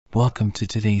Welcome to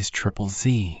today's Triple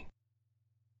Z.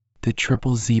 The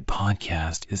Triple Z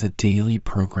podcast is a daily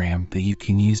program that you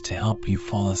can use to help you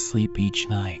fall asleep each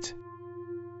night.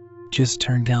 Just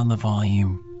turn down the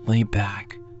volume, lay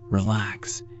back,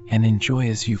 relax, and enjoy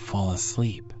as you fall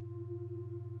asleep.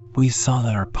 We saw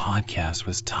that our podcast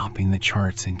was topping the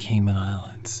charts in Cayman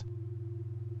Islands,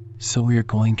 so we are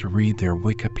going to read their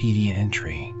Wikipedia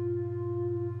entry.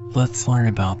 Let's learn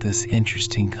about this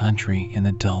interesting country in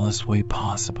the dullest way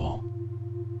possible.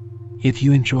 If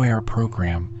you enjoy our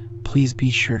program, please be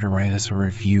sure to write us a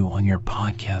review on your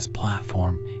podcast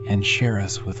platform and share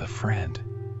us with a friend.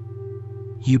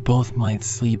 You both might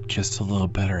sleep just a little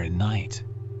better at night.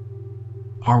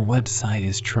 Our website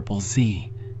is Triple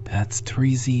Z, that's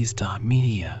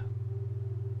 3zs.media.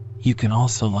 You can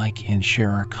also like and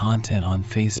share our content on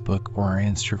Facebook or our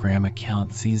Instagram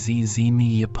account ZZZ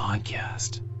Media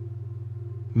Podcast.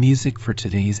 Music for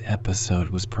today's episode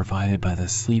was provided by the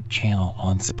Sleep Channel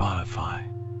on Spotify.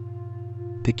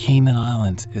 The Cayman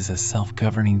Islands is a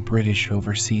self-governing British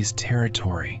overseas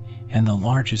territory and the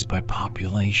largest by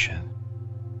population.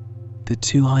 The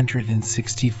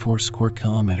 264 square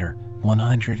kilometer,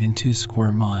 102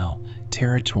 square mile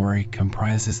territory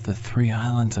comprises the three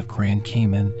islands of Grand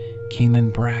Cayman,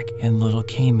 Cayman Brac, and Little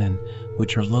Cayman,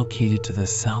 which are located to the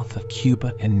south of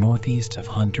Cuba and northeast of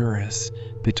Honduras,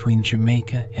 between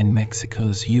Jamaica and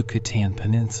Mexico's Yucatan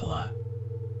Peninsula.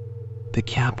 The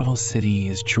capital city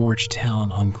is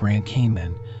Georgetown on Grand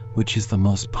Cayman, which is the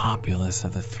most populous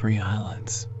of the three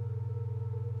islands.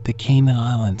 The Cayman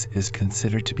Islands is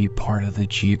considered to be part of the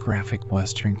geographic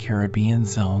Western Caribbean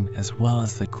zone as well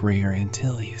as the Greater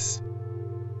Antilles.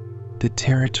 The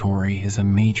territory is a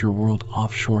major world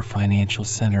offshore financial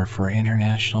center for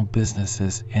international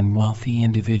businesses and wealthy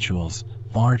individuals,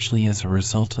 largely as a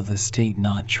result of the state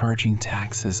not charging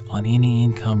taxes on any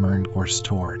income earned or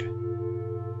stored.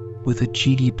 With a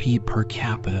GDP per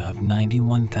capita of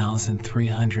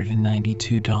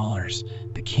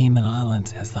 $91,392, the Cayman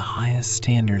Islands has the highest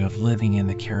standard of living in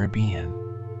the Caribbean.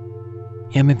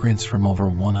 Immigrants from over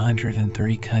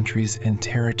 130 countries and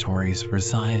territories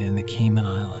reside in the Cayman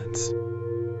Islands.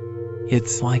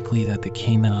 It's likely that the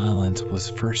Cayman Islands was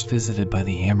first visited by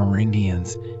the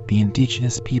Amerindians, the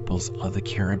indigenous peoples of the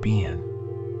Caribbean.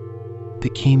 The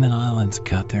Cayman Islands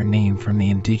got their name from the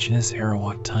indigenous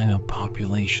Arawak Taino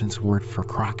population's word for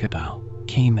crocodile,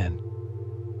 Cayman.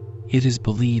 It is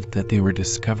believed that they were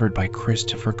discovered by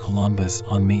Christopher Columbus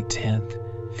on May 10,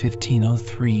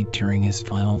 1503 during his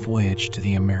final voyage to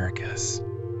the Americas.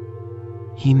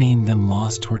 He named them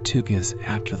Las Tortugas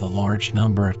after the large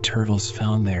number of turtles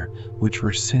found there, which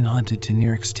were soon hunted to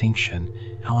near extinction.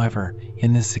 However,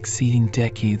 in the succeeding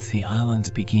decades the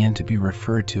islands began to be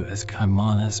referred to as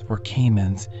Caymanas or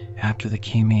Caymans after the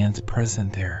Caymans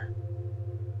present there.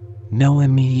 No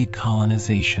immediate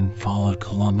colonization followed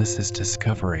Columbus's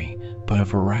discovery, but a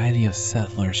variety of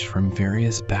settlers from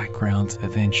various backgrounds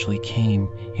eventually came,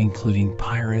 including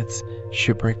pirates,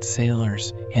 shipwrecked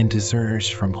sailors, and deserters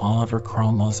from Oliver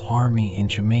Cromwell's army in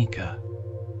Jamaica.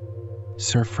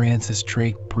 Sir Francis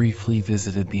Drake briefly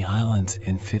visited the islands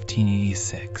in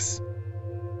 1586.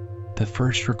 The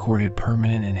first recorded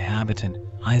permanent inhabitant,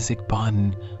 Isaac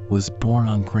Bodden, was born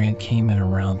on Grand Cayman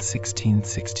around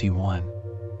 1661.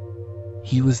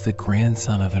 He was the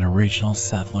grandson of an original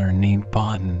settler named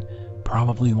Bodden,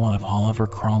 probably one of Oliver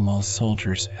Cromwell's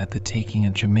soldiers at the taking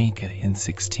of Jamaica in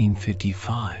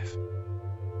 1655.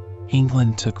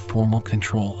 England took formal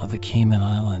control of the Cayman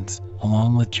Islands,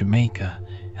 along with Jamaica,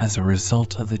 as a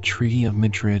result of the Treaty of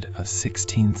Madrid of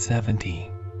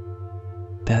 1670.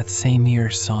 That same year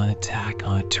saw an attack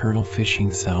on a turtle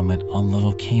fishing settlement on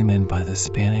Little Cayman by the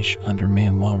Spanish under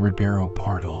Manuel Ribeiro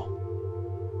Pardo.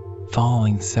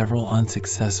 Following several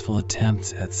unsuccessful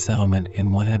attempts at settlement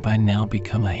in what had by now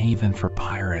become a haven for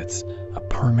pirates, a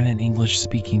permanent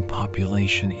English-speaking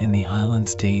population in the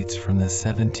islands dates from the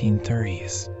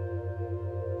 1730s.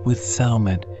 With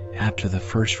settlement, after the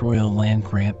first royal land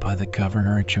grant by the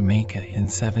governor of Jamaica in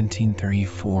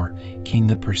 1734, came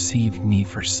the perceived need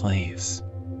for slaves.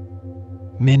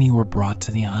 Many were brought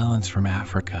to the islands from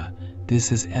Africa.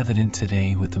 This is evident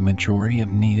today with the majority of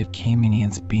native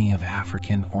Caymanians being of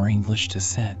African or English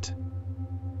descent.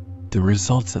 The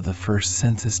results of the first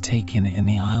census taken in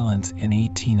the islands in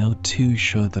 1802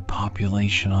 showed the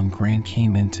population on Grand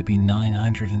Cayman to be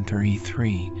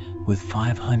 933, with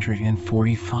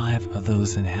 545 of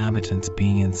those inhabitants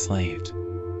being enslaved.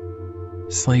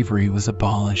 Slavery was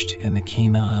abolished in the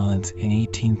Cayman Islands in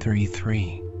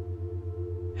 1833.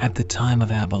 At the time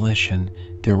of abolition,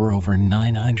 there were over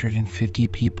 950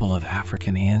 people of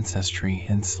African ancestry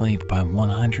enslaved by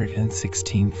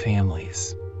 116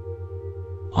 families.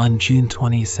 On June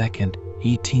 22,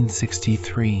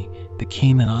 1863, the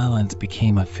Cayman Islands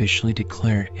became officially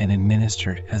declared and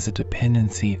administered as a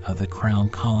dependency of the Crown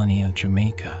Colony of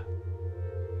Jamaica.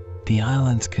 The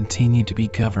islands continued to be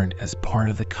governed as part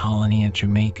of the Colony of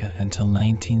Jamaica until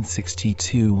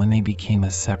 1962, when they became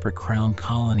a separate Crown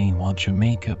Colony while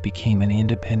Jamaica became an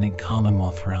independent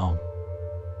Commonwealth realm.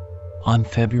 On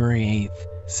February 8,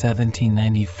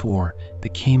 1794, the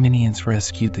Caymanians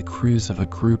rescued the crews of a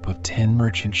group of 10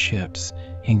 merchant ships,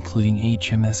 including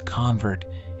HMS Convert,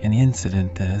 an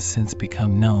incident that has since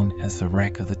become known as the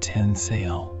wreck of the 10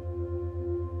 Sail.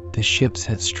 The ships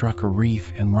had struck a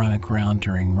reef and run aground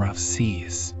during rough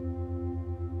seas.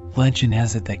 Legend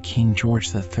has it that King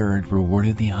George III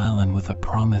rewarded the island with a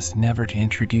promise never to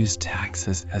introduce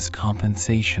taxes as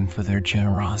compensation for their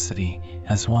generosity,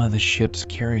 as one of the ships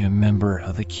carried a member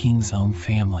of the king's own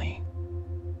family.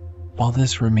 While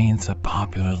this remains a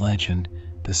popular legend,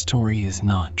 the story is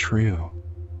not true.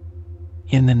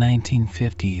 In the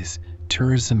 1950s,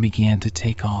 tourism began to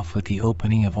take off with the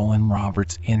opening of Owen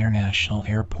Roberts International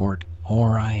Airport,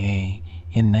 ORIA,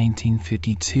 in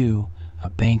 1952, a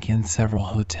bank and several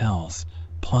hotels,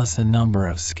 plus a number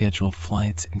of scheduled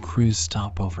flights and cruise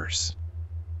stopovers.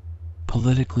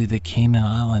 Politically, the Cayman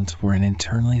Islands were an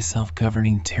internally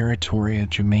self-governing territory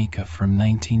of Jamaica from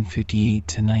 1958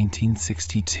 to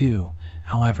 1962.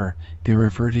 However, they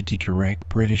reverted to direct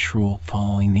British rule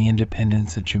following the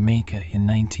independence of Jamaica in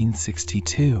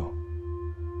 1962.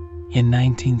 In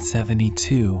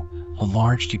 1972, a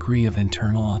large degree of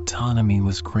internal autonomy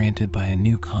was granted by a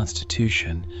new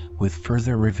constitution, with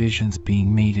further revisions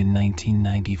being made in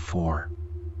 1994.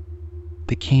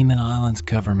 The Cayman Islands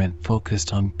government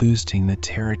focused on boosting the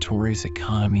territory's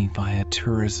economy via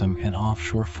tourism and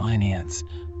offshore finance,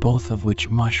 both of which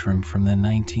mushroomed from the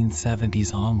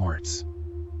 1970s onwards.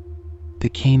 The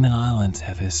Cayman Islands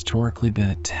have historically been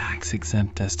a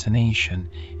tax-exempt destination,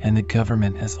 and the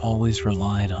government has always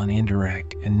relied on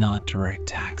indirect and not direct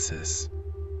taxes.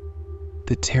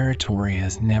 The territory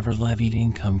has never levied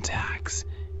income tax,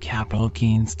 capital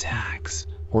gains tax,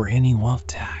 or any wealth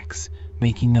tax,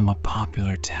 making them a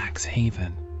popular tax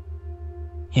haven.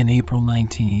 In April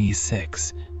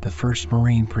 1986, the first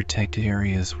marine protected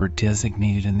areas were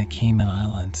designated in the Cayman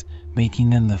Islands, making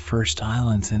them the first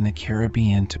islands in the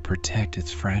Caribbean to protect its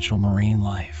fragile marine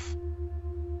life.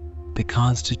 The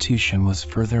Constitution was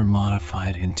further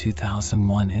modified in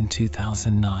 2001 and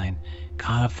 2009,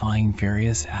 codifying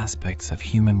various aspects of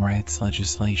human rights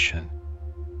legislation.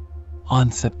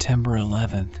 On September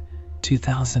 11,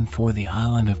 2004, the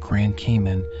island of Grand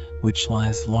Cayman, which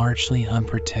lies largely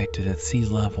unprotected at sea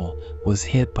level, was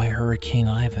hit by Hurricane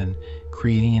Ivan,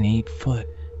 creating an 8-foot,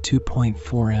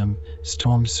 2.4 m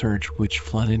storm surge which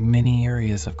flooded many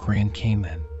areas of Grand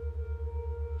Cayman.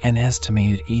 An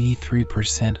estimated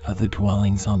 83% of the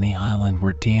dwellings on the island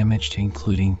were damaged,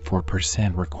 including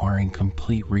 4% requiring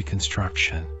complete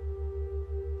reconstruction.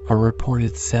 A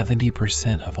reported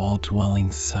 70% of all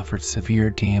dwellings suffered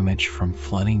severe damage from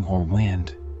flooding or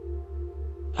wind.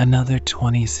 Another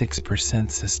 26%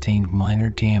 sustained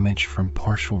minor damage from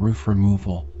partial roof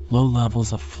removal, low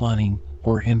levels of flooding,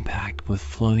 or impact with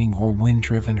floating or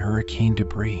wind-driven hurricane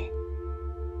debris.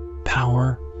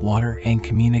 Power, water, and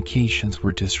communications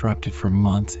were disrupted for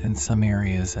months in some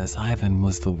areas, as Ivan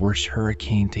was the worst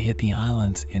hurricane to hit the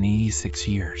islands in 86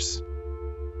 years.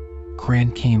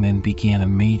 Grand Cayman began a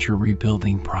major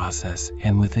rebuilding process,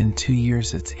 and within 2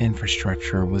 years its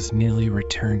infrastructure was nearly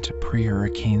returned to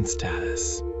pre-hurricane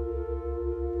status.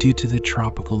 Due to the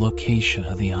tropical location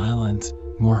of the islands,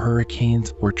 more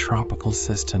hurricanes or tropical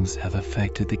systems have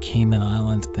affected the Cayman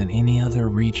Islands than any other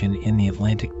region in the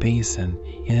Atlantic Basin.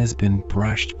 It has been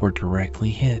brushed or directly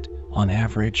hit, on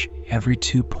average, every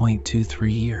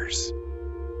 2.23 years.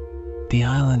 The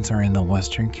islands are in the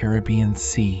Western Caribbean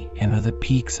Sea and are the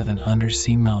peaks of an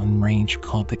undersea mountain range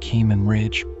called the Cayman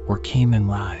Ridge or Cayman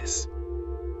Rise.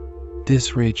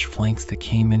 This ridge flanks the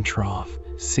Cayman Trough,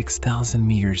 6,000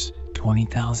 meters,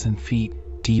 20,000 feet,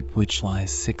 deep, which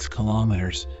lies 6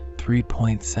 kilometers,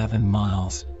 3.7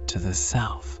 miles, to the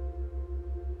south.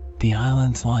 The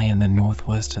islands lie in the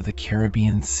northwest of the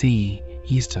Caribbean Sea,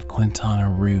 east of Quintana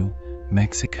Roo,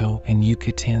 Mexico, and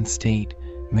Yucatan State,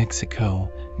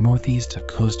 Mexico, northeast of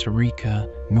Costa Rica,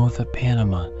 north of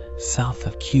Panama, south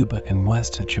of Cuba, and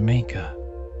west of Jamaica.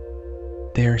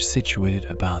 They are situated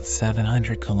about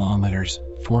 700 kilometers,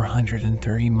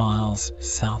 430 miles,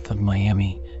 south of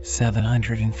Miami,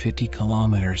 750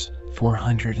 kilometers,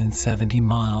 470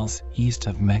 miles, east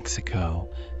of Mexico,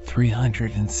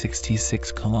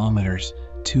 366 kilometers,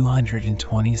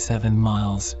 227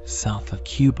 miles, south of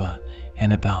Cuba,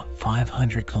 and about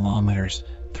 500 kilometers,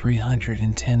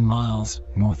 310 miles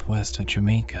northwest of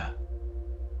Jamaica.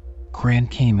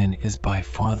 Grand Cayman is by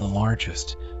far the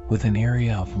largest, with an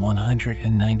area of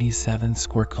 197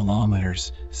 square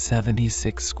kilometers,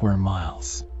 76 square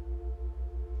miles.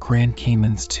 Grand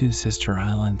Cayman's two sister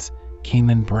islands,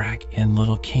 Cayman Brac and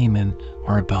Little Cayman,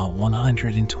 are about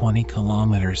 120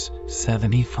 kilometers,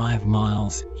 75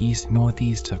 miles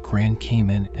east-northeast of Grand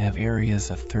Cayman and have areas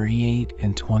of 38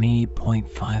 and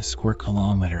 28.5 square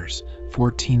kilometers,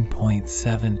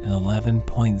 14.7 and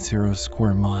 11.0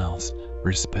 square miles,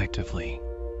 respectively.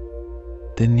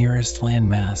 The nearest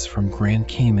landmass from Grand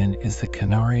Cayman is the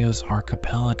Canarios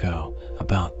Archipelago,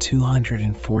 about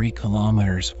 240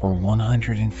 kilometers or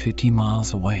 150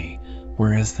 miles away,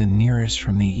 whereas the nearest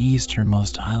from the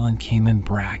easternmost island Cayman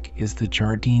Brac is the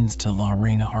Jardines de la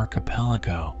Reina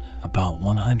Archipelago, about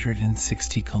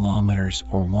 160 kilometers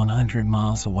or 100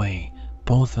 miles away,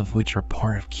 both of which are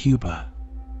part of Cuba.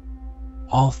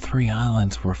 All three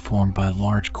islands were formed by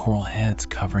large coral heads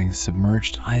covering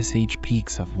submerged Ice Age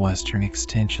peaks of western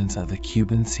extensions of the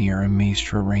Cuban Sierra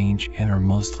Maestra Range and are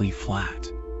mostly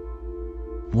flat.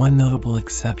 One notable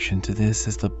exception to this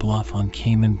is the bluff on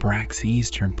Cayman Brac's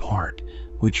eastern part,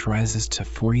 which rises to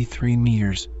 43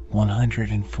 meters,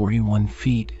 141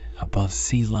 feet above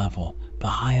sea level, the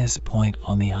highest point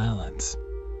on the islands.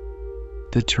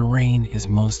 The terrain is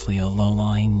mostly a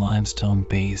low-lying limestone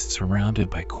base surrounded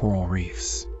by coral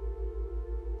reefs.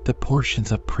 The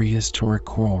portions of prehistoric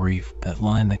coral reef that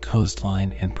line the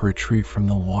coastline and protrude from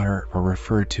the water are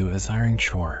referred to as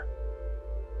ironshore.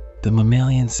 The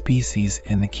mammalian species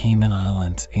in the Cayman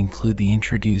Islands include the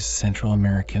introduced Central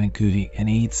American agouti and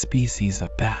 8 species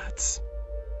of bats.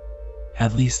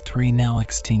 At least 3 now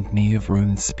extinct native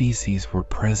rodent species were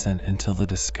present until the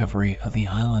discovery of the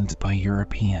islands by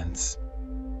Europeans.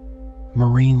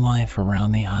 Marine life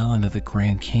around the island of the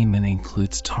Grand Cayman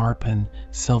includes tarpon,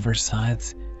 silver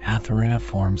sides,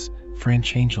 atheriniforms,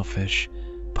 French angelfish,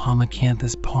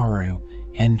 Pomacanthus paru,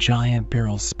 and giant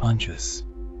barrel sponges.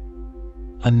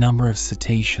 A number of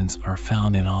cetaceans are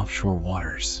found in offshore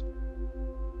waters.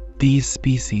 These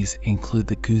species include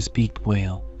the goose-beaked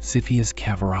whale, Xiphias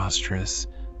cavarostris,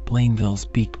 Blainville's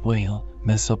beaked whale,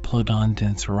 Mesoplodon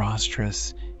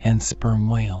densorostris, and sperm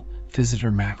whale,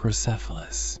 Physeter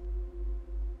macrocephalus.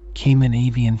 Cayman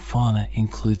avian fauna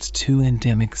includes 2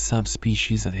 endemic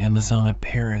subspecies of Amazona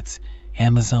parrots,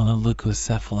 Amazona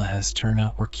leucocephala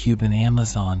hesterna or Cuban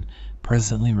Amazon,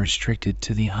 presently restricted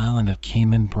to the island of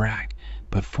Cayman Brac,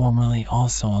 but formerly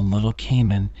also on Little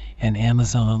Cayman, and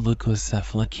Amazona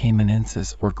leucocephala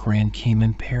caymanensis or Grand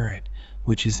Cayman parrot,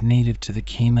 which is native to the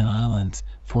Cayman Islands,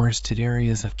 forested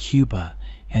areas of Cuba,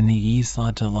 and the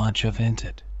Isla de la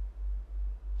Juventud.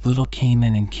 Little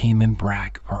Cayman and Cayman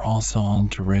Brac are also home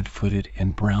to red-footed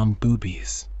and brown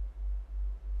boobies.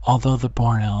 Although the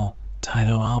barn owl,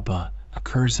 Tyto alba,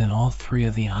 occurs in all 3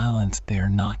 of the islands, they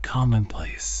are not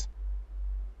commonplace.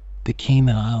 The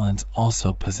Cayman Islands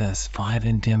also possess 5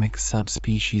 endemic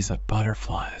subspecies of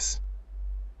butterflies.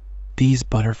 These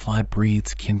butterfly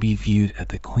breeds can be viewed at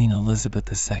the Queen Elizabeth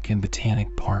II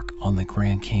Botanic Park on the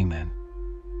Grand Cayman.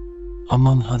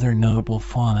 Among other notable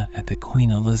fauna at the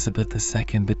Queen Elizabeth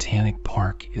II Botanic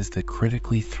Park is the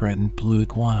critically threatened blue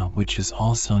iguana, which is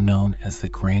also known as the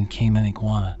Grand Cayman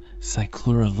iguana,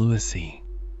 Cyclura lewisii.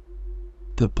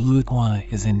 The blue iguana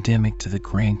is endemic to the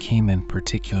Grand Cayman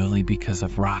particularly because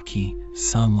of rocky,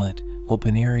 sunlit,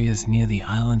 open areas near the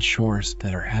island shores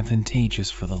that are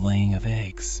advantageous for the laying of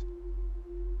eggs.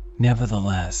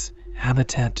 Nevertheless,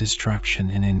 habitat destruction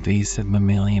and invasive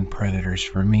mammalian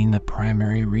predators remain the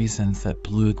primary reasons that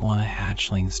blue iguana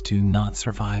hatchlings do not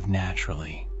survive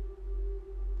naturally.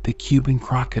 The Cuban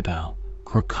crocodile,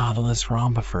 Crocodilus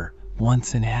rhombifer,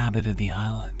 once inhabited the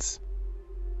islands.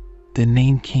 The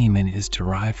name Cayman is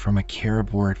derived from a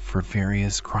Carib word for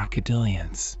various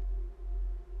crocodilians.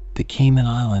 The Cayman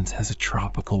Islands has a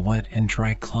tropical wet and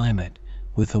dry climate,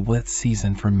 with a wet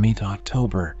season from May to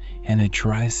October and a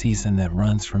dry season that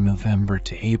runs from November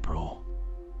to April.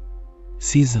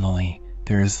 Seasonally,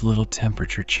 there is little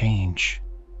temperature change.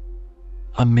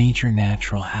 A major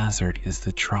natural hazard is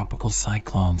the tropical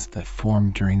cyclones that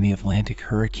form during the Atlantic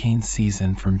hurricane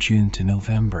season from June to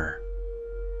November.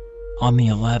 On the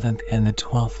 11th and the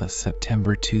 12th of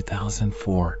September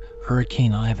 2004,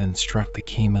 Hurricane Ivan struck the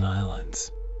Cayman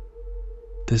Islands.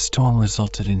 The storm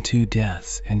resulted in 2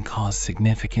 deaths and caused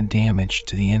significant damage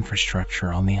to the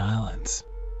infrastructure on the islands.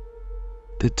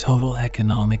 The total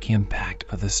economic impact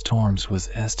of the storms was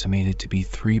estimated to be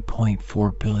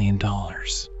 $3.4 billion.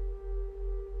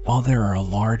 While there are a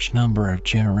large number of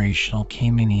generational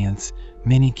Caymanians,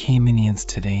 many Caymanians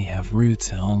today have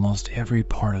roots in almost every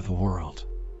part of the world.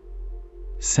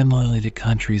 Similarly to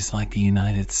countries like the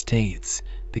United States,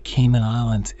 the Cayman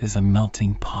Islands is a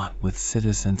melting pot with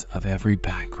citizens of every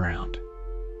background.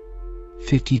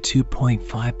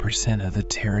 52.5% of the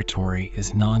territory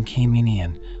is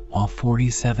non-Caymanian, while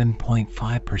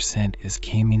 47.5% is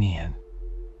Caymanian.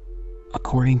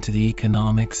 According to the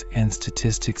Economics and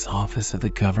Statistics Office of the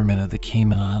Government of the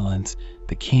Cayman Islands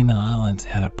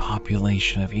had a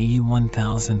population of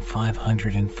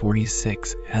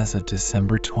 81,546 as of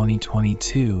December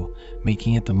 2022,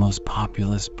 making it the most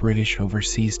populous British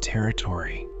overseas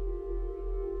territory.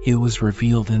 It was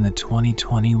revealed in the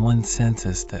 2021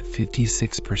 census that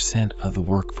 56% of the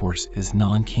workforce is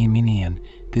non-Caymanian.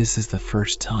 This is the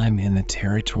first time in the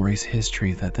territory's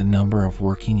history that the number of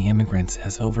working immigrants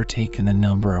has overtaken the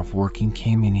number of working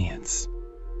Caymanians.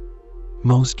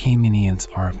 Most Caymanians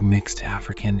are of mixed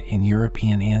African and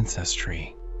European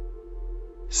ancestry.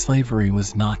 Slavery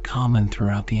was not common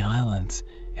throughout the islands,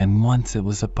 and once it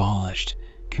was abolished,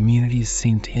 communities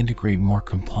seemed to integrate more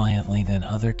compliantly than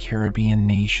other Caribbean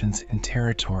nations and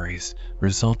territories,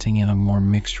 resulting in a more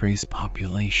mixed-race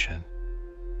population.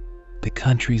 The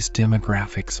country's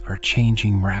demographics are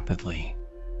changing rapidly.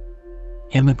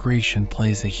 Immigration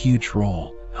plays a huge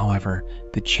role. However,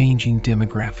 the changing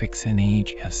demographics and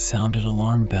age have sounded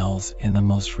alarm bells in the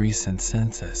most recent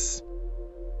census.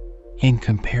 In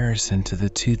comparison to the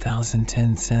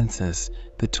 2010 census,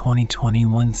 the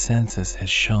 2021 census has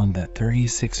shown that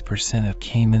 36% of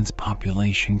Cayman's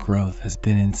population growth has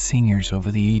been in seniors over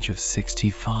the age of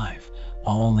 65,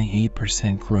 while only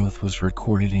 8% growth was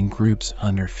recorded in groups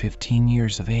under 15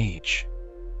 years of age.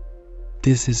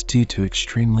 This is due to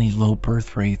extremely low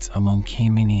birth rates among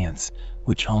Caymanians,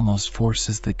 which almost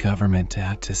forces the government to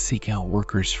have to seek out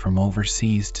workers from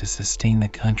overseas to sustain the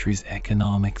country's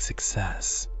economic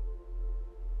success.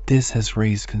 This has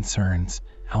raised concerns,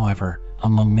 however,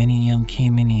 among many young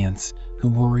Caymanians who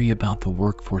worry about the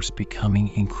workforce becoming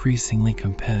increasingly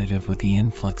competitive with the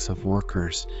influx of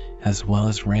workers, as well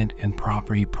as rent and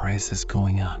property prices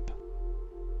going up.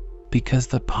 Because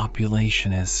the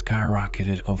population has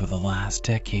skyrocketed over the last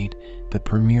decade, the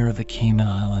Premier of the Cayman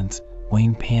Islands,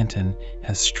 Wayne Panton,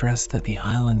 has stressed that the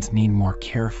islands need more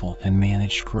careful and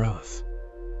managed growth.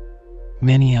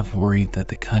 Many have worried that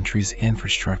the country's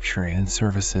infrastructure and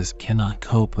services cannot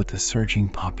cope with the surging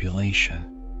population.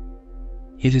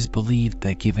 It is believed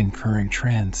that given current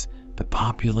trends, the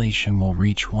population will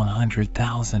reach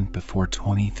 100,000 before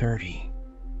 2030.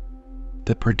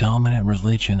 The predominant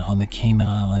religion on the Cayman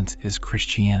Islands is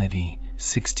Christianity,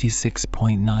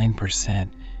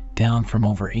 66.9%, down from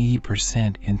over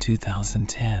 80% in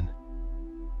 2010.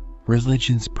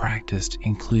 Religions practiced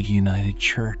include United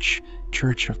Church,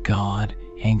 Church of God,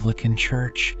 Anglican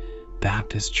Church,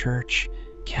 Baptist Church,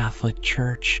 Catholic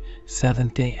Church,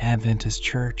 Seventh-day Adventist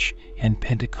Church, and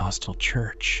Pentecostal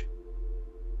Church.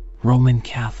 Roman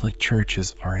Catholic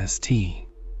churches are St.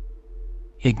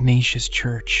 Ignatius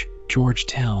Church,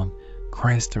 Georgetown,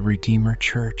 Christ the Redeemer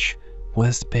Church,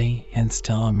 West Bay, and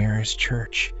Stella Maris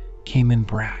Church, Cayman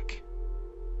Brac.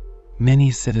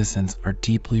 Many citizens are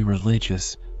deeply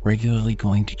religious, regularly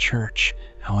going to church.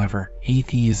 However,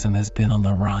 atheism has been on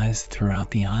the rise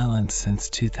throughout the island since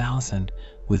 2000,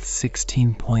 with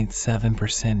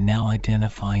 16.7% now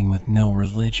identifying with no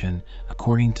religion,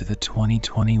 according to the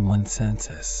 2021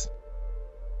 census.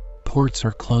 Ports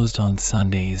are closed on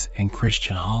Sundays and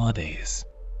Christian holidays.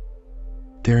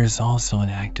 There is also an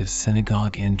active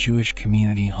synagogue and Jewish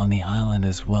community on the island,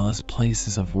 as well as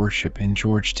places of worship in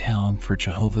Georgetown for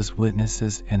Jehovah's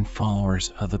Witnesses and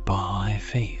followers of the Baha'i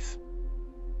faith.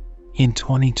 In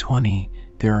 2020,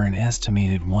 there are an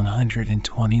estimated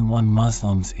 121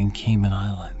 Muslims in Cayman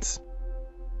Islands.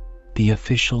 The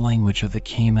official language of the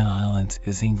Cayman Islands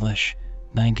is English,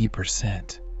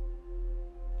 90%.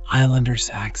 Islanders'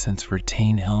 accents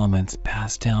retain elements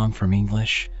passed down from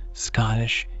English,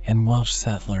 Scottish, and Welsh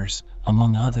settlers,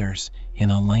 among others,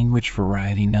 in a language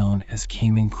variety known as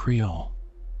Cayman Creole.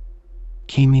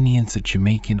 Caymanians of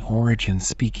Jamaican origin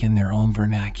speak in their own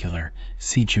vernacular,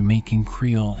 see Jamaican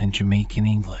Creole and Jamaican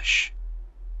English.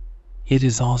 It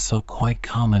is also quite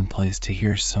commonplace to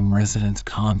hear some residents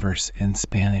converse in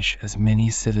Spanish, as many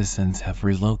citizens have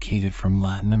relocated from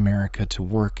Latin America to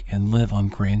work and live on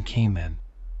Grand Cayman.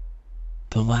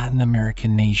 The Latin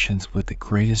American nations with the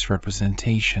greatest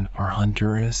representation are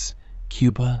Honduras,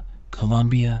 Cuba,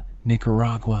 Colombia,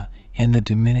 Nicaragua, and the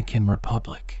Dominican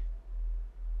Republic.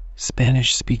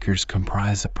 Spanish speakers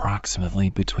comprise approximately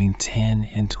between 10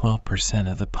 and 12%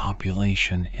 of the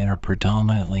population and are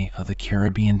predominantly of the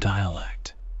Caribbean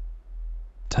dialect.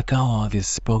 Tagalog is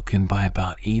spoken by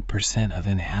about 8% of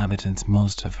inhabitants,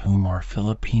 most of whom are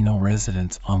Filipino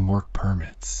residents on work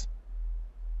permits.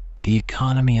 The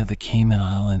economy of the Cayman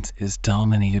Islands is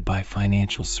dominated by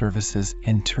financial services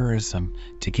and tourism,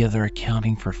 together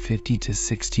accounting for 50 to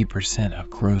 60% of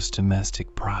gross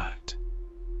domestic product.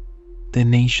 The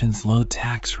nation's low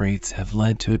tax rates have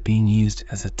led to it being used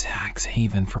as a tax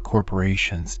haven for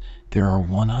corporations. There are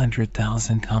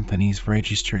 100,000 companies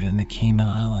registered in the Cayman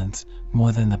Islands,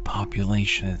 more than the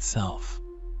population itself.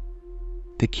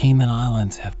 The Cayman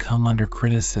Islands have come under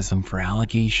criticism for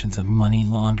allegations of money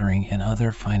laundering and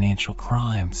other financial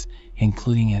crimes,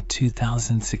 including a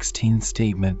 2016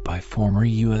 statement by former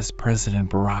U.S. President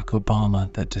Barack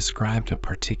Obama that described a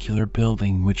particular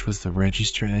building, which was the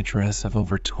registered address of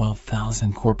over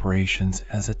 12,000 corporations,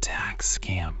 as a tax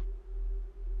scam.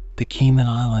 The Cayman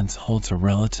Islands holds a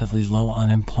relatively low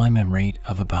unemployment rate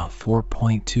of about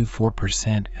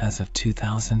 4.24% as of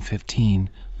 2015,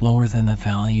 lower than the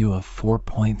value of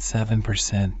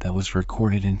 4.7% that was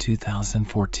recorded in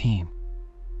 2014.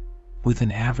 With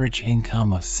an average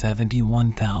income of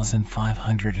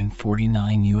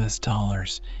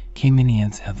 $71,549,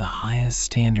 Caymanians have the highest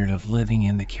standard of living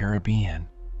in the Caribbean.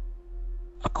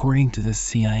 According to the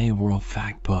CIA World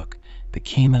Factbook, the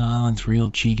Cayman Islands'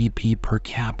 real GDP per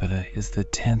capita is the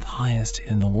 10th highest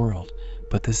in the world,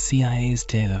 but the CIA's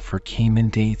data for Cayman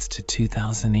dates to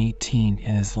 2018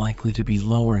 and is likely to be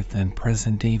lower than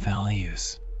present-day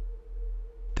values.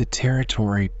 The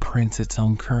territory prints its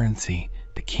own currency,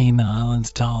 the Cayman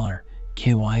Islands dollar,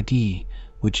 KYD,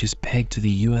 which is pegged to the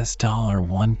US dollar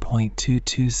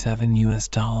 1.227 US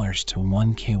dollars to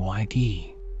 1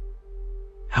 KYD.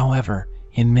 However,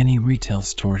 in many retail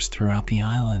stores throughout the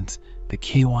islands, the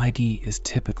KYD is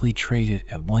typically traded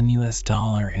at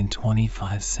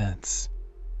 $1.25.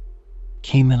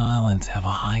 Cayman Islands have a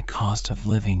high cost of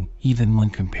living even when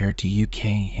compared to UK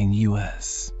and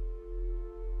US.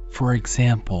 For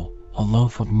example, a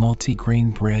loaf of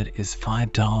multi-grain bread is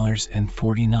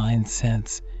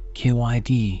 $5.49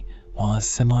 KYD, while a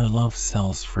similar loaf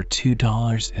sells for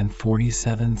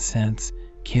 $2.47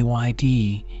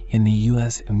 KYD in the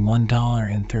US and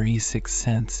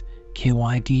 $1.36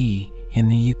 KYD in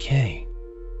the UK.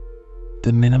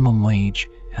 The minimum wage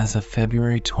as of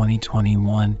February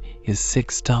 2021 is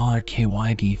 $6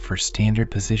 KYD for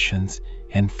standard positions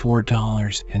and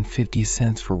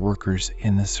 $4.50 for workers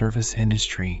in the service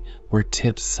industry, where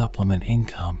tips supplement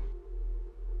income.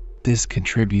 This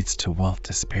contributes to wealth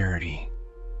disparity.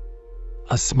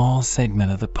 A small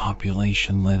segment of the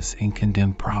population lives in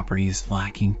condemned properties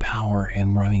lacking power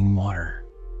and running water.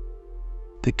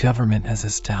 The government has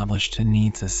established a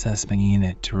needs assessment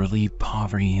unit to relieve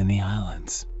poverty in the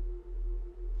islands.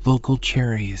 Local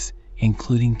charities,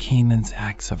 including Cayman's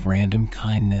Acts of Random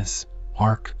Kindness,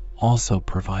 ARC, also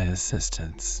provide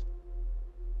assistance.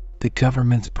 The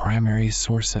government's primary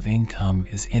source of income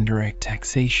is indirect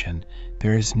taxation.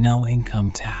 There is no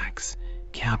income tax,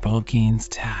 capital gains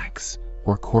tax,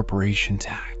 or corporation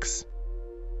tax.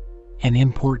 An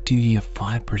import duty of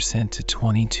 5% to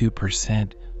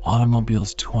 22%,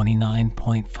 automobiles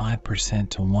 29.5%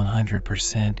 to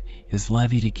 100% is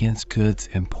levied against goods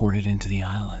imported into the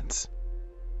islands.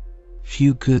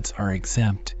 Few goods are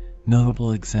exempt.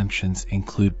 Notable exemptions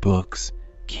include books,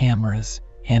 cameras,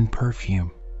 and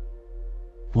perfume.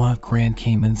 One of Grand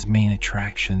Cayman's main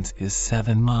attractions is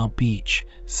 7 Mile Beach,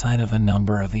 site of a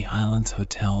number of the island's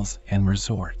hotels and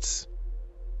resorts.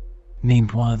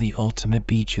 Named one of the ultimate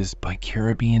beaches by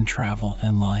Caribbean Travel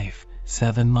and Life,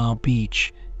 7 Mile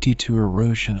Beach, due to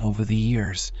erosion over the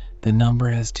years, the number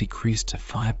has decreased to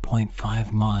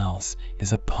 5.5 miles,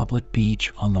 is a public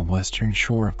beach on the western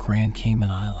shore of Grand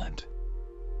Cayman Island.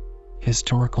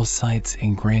 Historical sites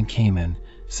in Grand Cayman,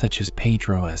 such as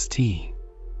Pedro St.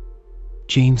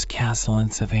 James Castle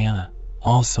and Savannah,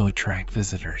 also attract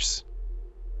visitors.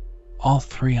 All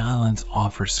three islands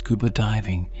offer scuba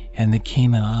diving, and the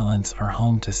Cayman Islands are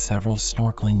home to several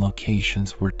snorkeling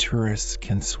locations where tourists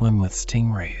can swim with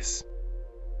stingrays.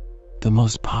 The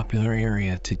most popular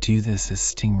area to do this is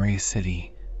Stingray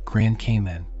City, Grand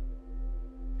Cayman.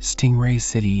 Stingray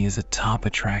City is a top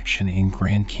attraction in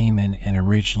Grand Cayman and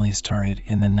originally started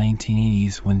in the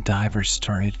 1980s when divers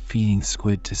started feeding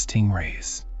squid to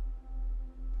stingrays.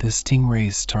 The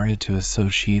stingrays started to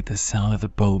associate the sound of the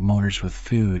boat motors with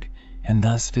food, and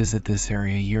thus visit this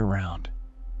area year-round.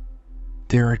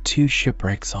 There are 2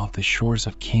 shipwrecks off the shores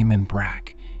of Cayman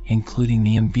Brac, including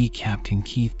the MV Captain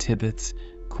Keith Tibbets.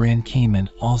 Grand Cayman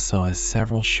also has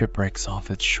several shipwrecks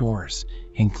off its shores,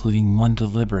 including one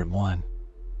deliberate one.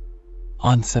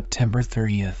 On September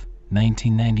 30th,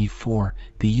 1994,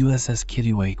 the USS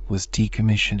Kittiwake was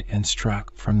decommissioned and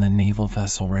struck from the Naval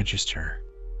Vessel Register.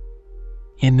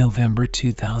 In November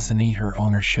 2008, her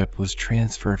ownership was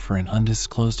transferred for an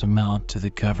undisclosed amount to the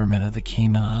government of the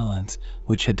Cayman Islands,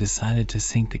 which had decided to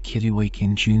sink the Kittiwake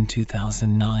in June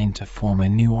 2009 to form a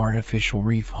new artificial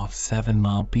reef off 7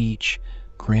 Mile Beach,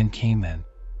 Grand Cayman.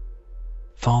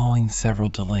 Following several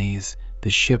delays,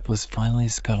 the ship was finally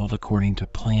scuttled according to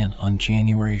plan on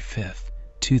January 5,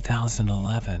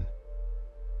 2011.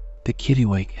 The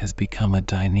Kittiwake has become a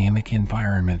dynamic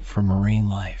environment for marine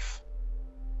life.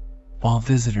 While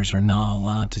visitors are not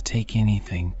allowed to take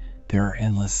anything, there are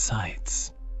endless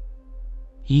sights.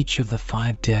 Each of the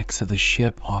 5 decks of the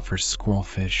ship offers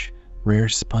squirrelfish, rare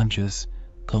sponges,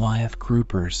 Goliath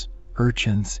groupers,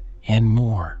 urchins, and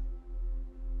more.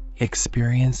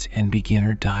 Experienced and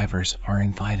beginner divers are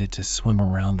invited to swim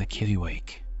around the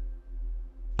Kittiwake.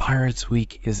 Pirates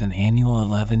Week is an annual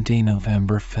 11-day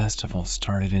November festival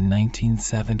started in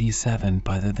 1977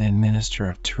 by the then Minister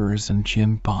of Tourism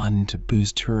Jim Bodden to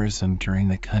boost tourism during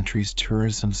the country's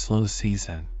tourism slow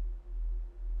season.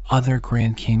 Other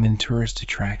Grand Cayman tourist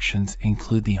attractions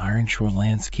include the Ironshore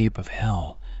Landscape of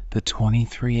Hell, the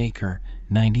 23-acre,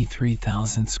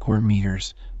 93,000 square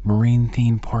meters, marine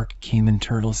theme park Cayman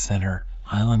Turtle Center,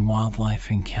 Island Wildlife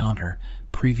Encounter,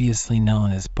 previously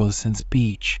known as Bosun's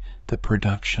Beach, the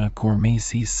production of gourmet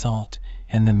sea salt,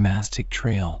 and the Mastic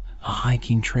Trail, a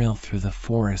hiking trail through the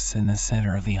forests in the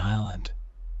center of the island.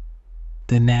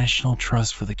 The National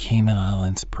Trust for the Cayman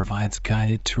Islands provides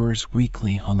guided tours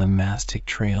weekly on the Mastic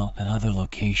Trail and other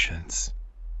locations.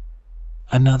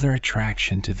 Another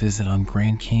attraction to visit on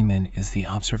Grand Cayman is the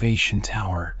Observation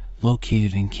Tower,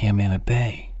 located in Camana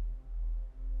Bay.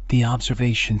 The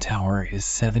observation tower is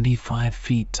 75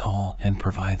 feet tall and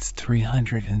provides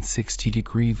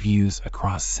 360-degree views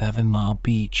across 7 Mile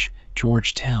Beach,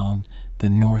 Georgetown, the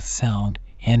North Sound,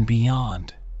 and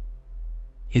beyond.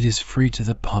 It is free to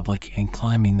the public, and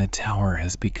climbing the tower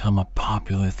has become a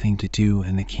popular thing to do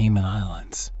in the Cayman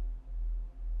Islands.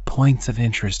 Points of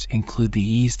interest include the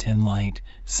East End Light,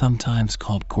 sometimes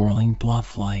called Gorling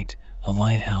Bluff Light, a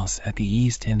lighthouse at the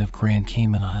east end of Grand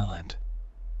Cayman Island.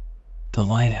 The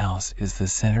lighthouse is the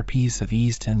centerpiece of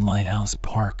East End Lighthouse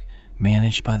Park,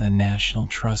 managed by the National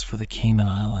Trust for the Cayman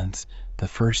Islands. The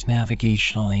first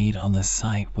navigational aid on the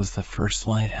site was the first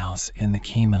lighthouse in the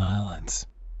Cayman Islands.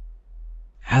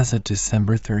 As of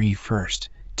December 31,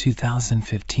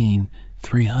 2015,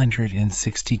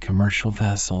 360 commercial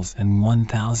vessels and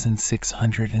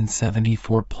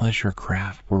 1,674 pleasure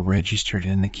craft were registered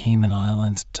in the Cayman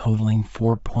Islands, totaling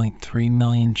 4.3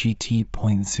 million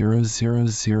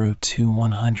GT.000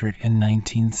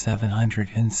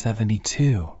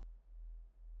 119,772.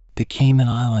 The Cayman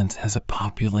Islands has a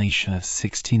population of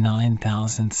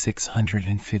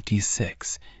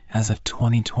 69,656 as of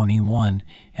 2021,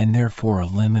 and therefore a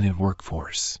limited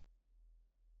workforce.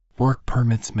 Work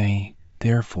permits may,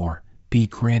 therefore, be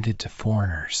granted to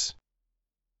foreigners.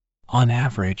 On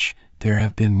average, there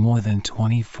have been more than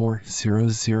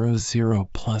 24,000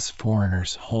 plus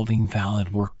foreigners holding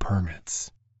valid work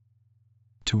permits.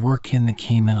 To work in the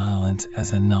Cayman Islands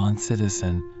as a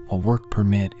non-citizen, a work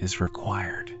permit is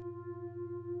required.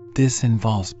 This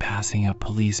involves passing a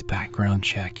police background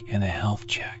check and a health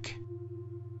check.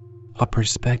 A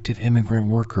prospective immigrant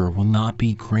worker will not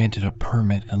be granted a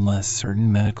permit unless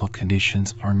certain medical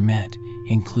conditions are met,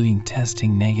 including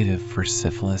testing negative for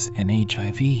syphilis and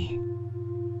HIV.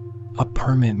 A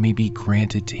permit may be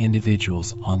granted to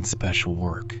individuals on special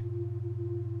work.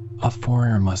 A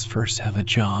foreigner must first have a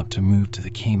job to move to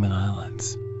the Cayman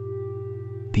Islands.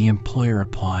 The employer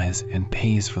applies and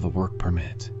pays for the work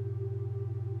permit.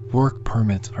 Work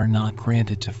permits are not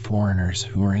granted to foreigners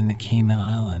who are in the Cayman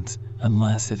Islands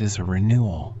unless it is a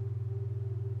renewal.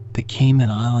 The Cayman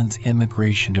Islands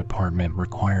Immigration Department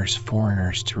requires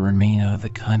foreigners to remain out of the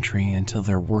country until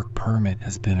their work permit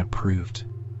has been approved.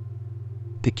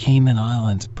 The Cayman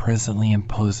Islands presently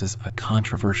imposes a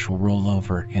controversial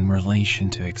rollover in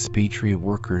relation to expatriate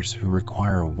workers who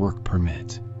require a work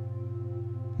permit.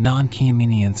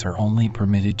 Non-Caymanians are only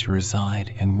permitted to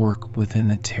reside and work within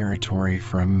the territory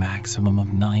for a maximum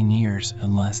of 9 years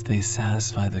unless they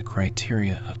satisfy the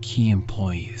criteria of key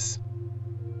employees.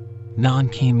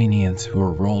 Non-Caymanians who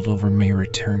are rolled over may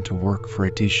return to work for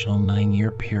additional 9-year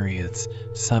periods,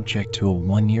 subject to a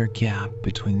 1-year gap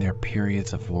between their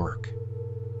periods of work.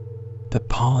 The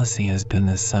policy has been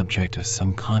the subject of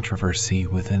some controversy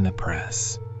within the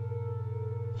press.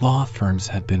 Law firms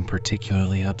have been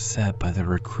particularly upset by the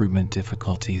recruitment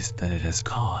difficulties that it has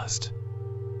caused.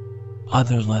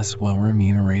 Other less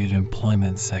well-remunerated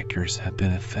employment sectors have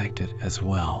been affected as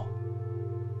well.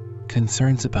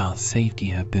 Concerns about safety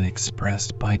have been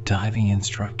expressed by diving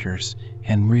instructors,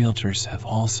 and realtors have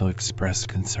also expressed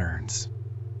concerns.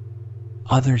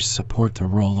 Others support the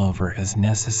rollover as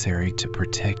necessary to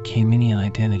protect Caymanian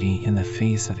identity in the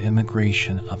face of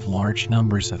immigration of large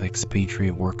numbers of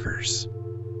expatriate workers.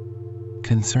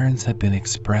 Concerns have been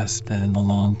expressed that in the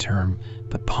long term,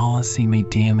 the policy may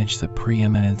damage the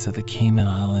preeminence of the Cayman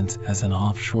Islands as an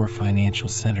offshore financial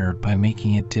center by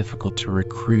making it difficult to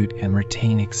recruit and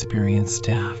retain experienced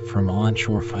staff from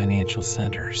onshore financial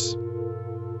centers.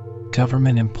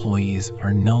 Government employees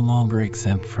are no longer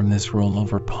exempt from this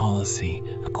rollover policy,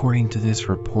 according to this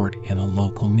report in a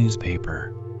local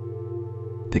newspaper.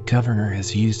 The governor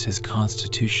has used his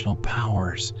constitutional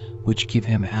powers, which give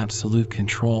him absolute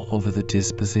control over the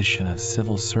disposition of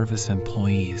civil service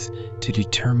employees, to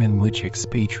determine which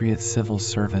expatriate civil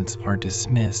servants are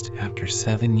dismissed after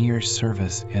 7 years'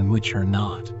 service and which are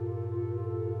not.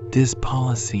 This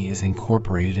policy is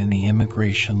incorporated in the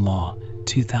Immigration Law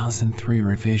 2003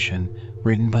 revision,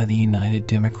 written by the United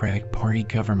Democratic Party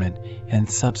government and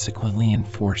subsequently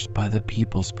enforced by the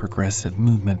People's Progressive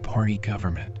Movement Party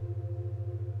government.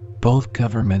 Both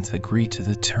governments agree to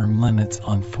the term limits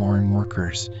on foreign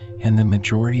workers, and the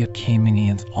majority of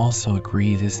Caymanians also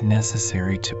agree it is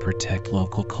necessary to protect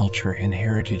local culture and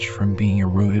heritage from being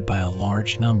eroded by a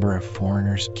large number of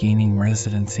foreigners gaining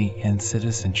residency and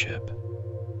citizenship.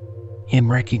 In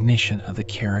recognition of the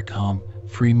CARICOM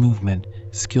Free Movement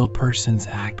Skilled Persons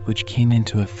Act, which came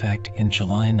into effect in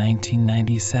July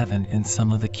 1997 in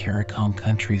some of the CARICOM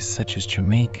countries such as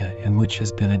Jamaica, and which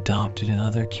has been adopted in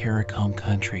other CARICOM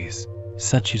countries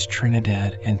such as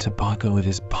Trinidad and Tobago, it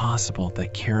is possible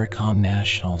that CARICOM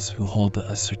nationals who hold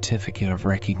a certificate of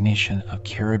recognition of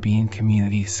Caribbean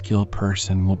Community Skilled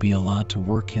Person will be allowed to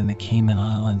work in the Cayman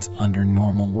Islands under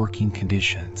normal working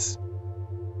conditions.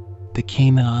 The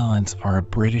Cayman Islands are a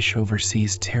British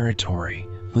overseas territory,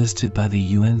 listed by the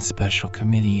UN Special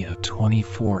Committee of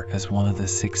 24 as one of the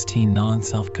 16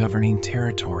 non-self-governing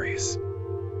territories.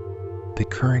 The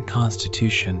current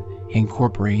constitution,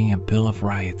 incorporating a Bill of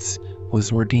Rights,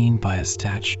 was ordained by a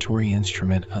statutory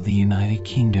instrument of the United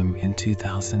Kingdom in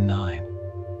 2009.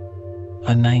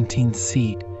 A 19th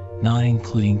seat, not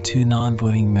including 2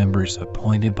 non-voting members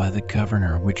appointed by the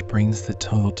governor, which brings the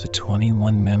total to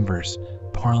 21 members.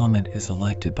 Parliament is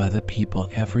elected by the people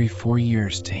every 4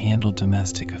 years to handle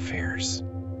domestic affairs.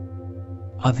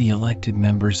 Of the elected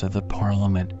members of the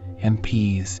Parliament,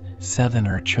 MPs, 7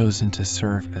 are chosen to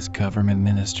serve as government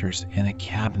ministers in a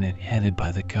cabinet headed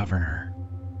by the governor.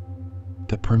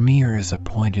 The Premier is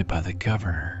appointed by the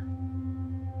governor.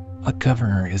 A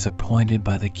governor is appointed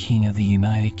by the King of the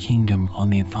United Kingdom on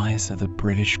the advice of the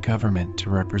British government to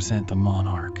represent the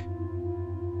monarch.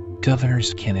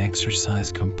 Governors can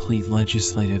exercise complete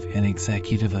legislative and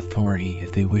executive authority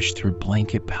if they wish through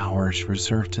blanket powers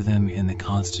reserved to them in the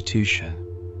Constitution.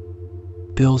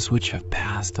 Bills which have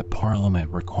passed the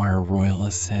Parliament require royal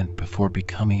assent before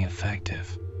becoming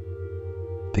effective.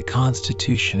 The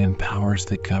Constitution empowers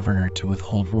the governor to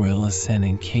withhold royal assent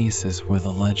in cases where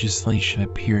the legislation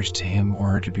appears to him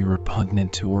or to be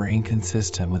repugnant to or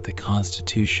inconsistent with the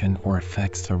Constitution, or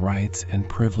affects the rights and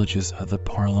privileges of the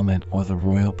Parliament or the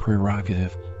royal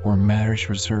prerogative, or matters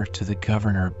reserved to the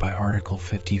governor by Article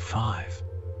 55.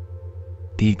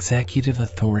 The executive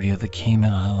authority of the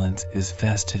Cayman Islands is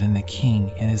vested in the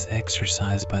King and is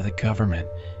exercised by the government,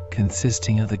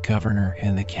 consisting of the governor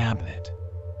and the cabinet.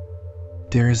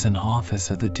 There is an office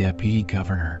of the Deputy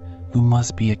Governor, who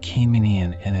must be a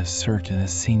Caymanian and have served in a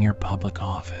senior public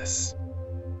office.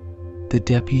 The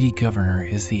Deputy Governor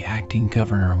is the acting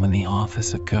governor when the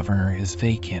office of governor is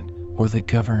vacant, or the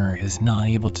governor is not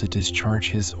able to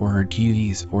discharge his or her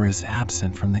duties or is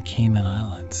absent from the Cayman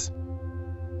Islands.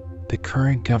 The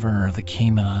current governor of the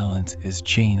Cayman Islands is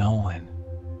Jane Owen.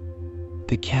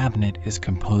 The cabinet is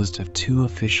composed of 2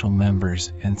 official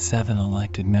members and 7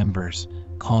 elected members,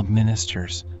 called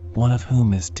ministers, one of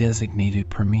whom is designated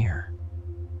Premier.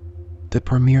 The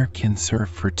Premier can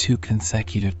serve for 2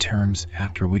 consecutive terms,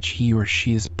 after which he or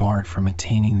she is barred from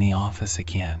attaining the office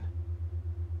again.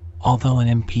 Although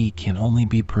an MP can only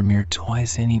be Premier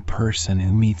twice, any person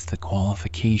who meets the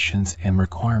qualifications and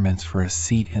requirements for a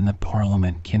seat in the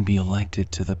Parliament can be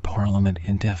elected to the Parliament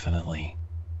indefinitely.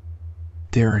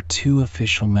 There are 2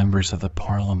 official members of the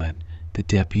Parliament, the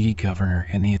Deputy Governor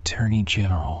and the Attorney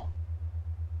General.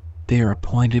 They are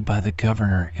appointed by the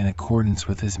governor in accordance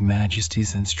with His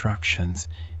Majesty's instructions,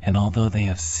 and although they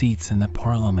have seats in the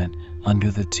Parliament under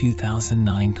the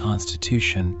 2009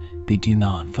 Constitution, they do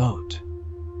not vote.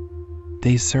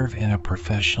 They serve in a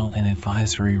professional and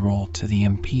advisory role to the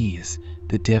MPs.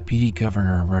 The Deputy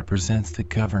Governor represents the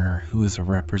governor, who is a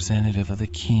representative of the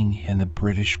King and the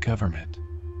British government.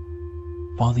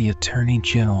 While the Attorney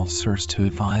General serves to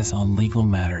advise on legal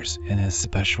matters and has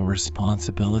special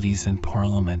responsibilities in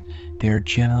Parliament, they are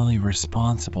generally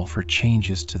responsible for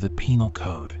changes to the Penal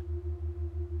Code.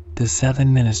 The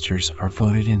 7 ministers are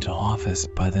voted into office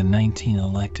by the 19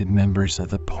 elected members of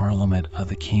the Parliament of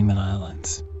the Cayman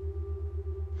Islands.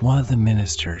 One of the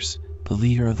ministers, the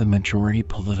leader of the majority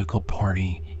political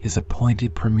party, is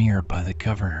appointed premier by the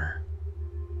governor.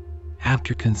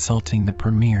 After consulting the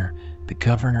premier, the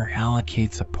governor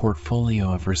allocates a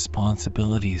portfolio of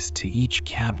responsibilities to each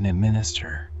cabinet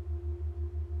minister.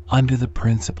 Under the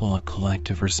principle of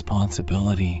collective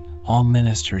responsibility, all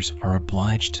ministers are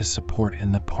obliged to support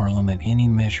in the Parliament any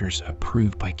measures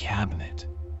approved by cabinet.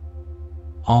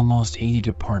 Almost 80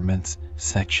 departments,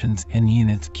 sections, and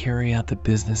units carry out the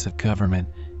business of government,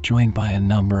 joined by a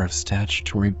number of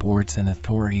statutory boards and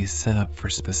authorities set up for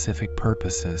specific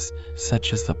purposes,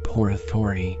 such as the Port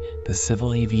Authority, the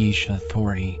Civil Aviation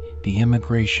Authority, the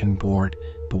Immigration Board,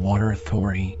 the Water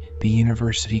Authority, the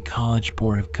University College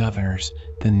Board of Governors,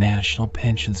 the National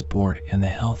Pensions Board, and the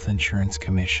Health Insurance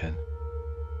Commission.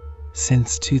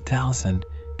 Since 2000,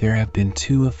 there have been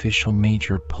 2 official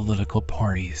major political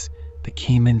parties, the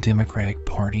Cayman Democratic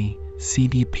Party,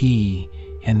 CDP,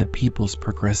 and the People's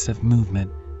Progressive Movement,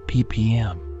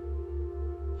 PPM.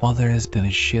 While there has been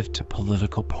a shift to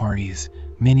political parties,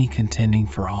 many contending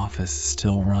for office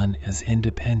still run as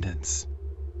independents.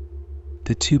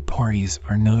 The 2 parties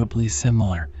are notably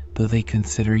similar, though they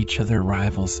consider each other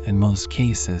rivals in most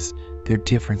cases. Their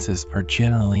differences are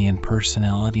generally in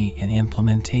personality and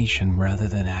implementation rather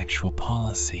than actual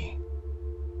policy.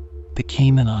 The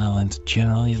Cayman Islands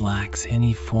generally lacks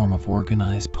any form of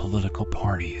organized political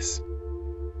parties.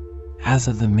 As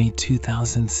of the May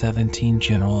 2017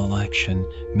 general election,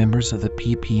 members of the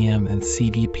PPM and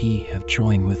CDP have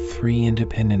joined with 3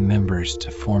 independent members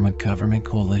to form a government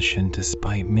coalition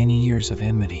despite many years of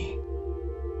enmity.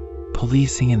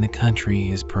 Policing in the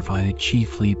country is provided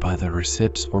chiefly by the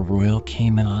RCIPS or Royal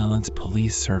Cayman Islands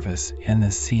Police Service and the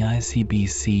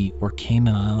CICBC or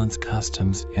Cayman Islands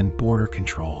Customs and Border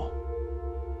Control.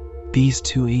 These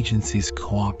 2 agencies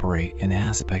cooperate in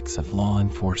aspects of law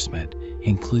enforcement,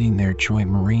 including their joint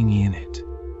marine unit.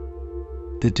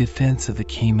 The defense of the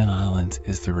Cayman Islands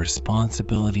is the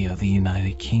responsibility of the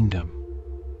United Kingdom.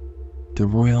 The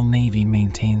Royal Navy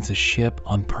maintains a ship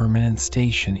on permanent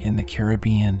station in the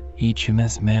Caribbean,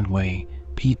 HMS Medway,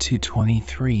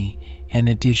 P223, and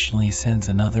additionally sends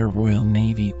another Royal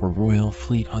Navy or Royal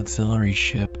Fleet auxiliary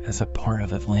ship as a part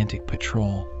of Atlantic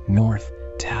Patrol, North,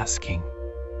 tasking.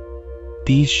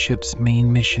 These ships'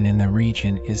 main mission in the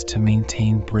region is to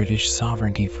maintain British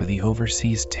sovereignty for the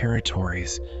overseas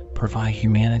territories, provide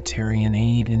humanitarian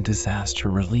aid and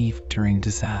disaster relief during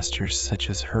disasters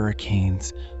such as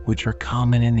hurricanes, which are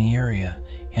common in the area,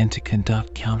 and to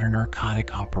conduct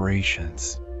counter-narcotic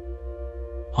operations.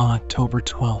 On October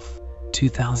 12,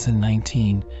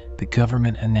 2019, the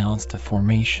government announced the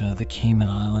formation of the Cayman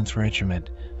Islands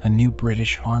Regiment, a new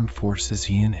British Armed Forces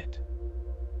unit.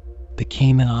 The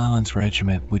Cayman Islands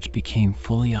Regiment, which became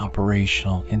fully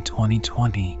operational in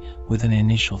 2020 with an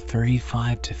initial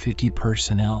 35 to 50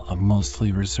 personnel of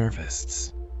mostly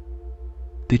reservists.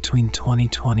 Between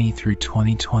 2020 through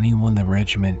 2021, the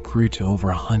regiment grew to over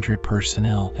 100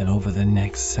 personnel, and over the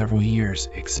next several years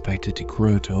expected to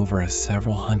grow to over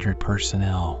several hundred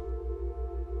personnel.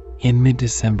 In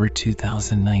mid-December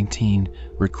 2019,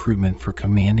 recruitment for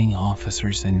commanding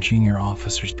officers and junior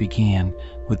officers began,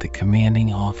 with the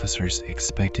commanding officers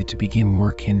expected to begin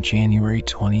work in January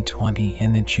 2020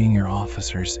 and the junior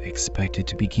officers expected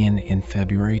to begin in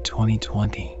February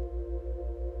 2020.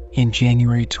 In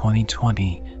January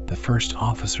 2020, the first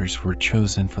officers were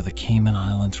chosen for the Cayman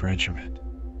Islands Regiment.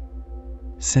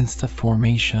 Since the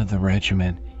formation of the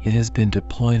regiment, it has been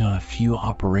deployed on a few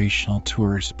operational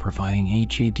tours providing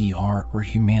HADR or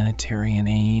humanitarian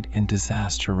aid and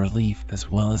disaster relief, as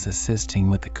well as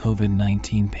assisting with the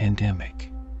COVID-19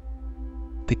 pandemic.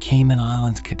 The Cayman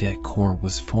Islands Cadet Corps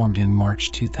was formed in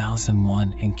March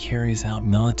 2001 and carries out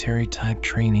military-type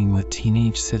training with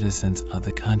teenage citizens of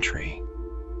the country.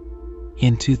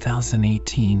 In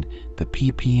 2018, the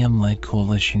PPM-led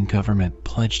coalition government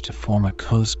pledged to form a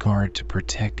Coast Guard to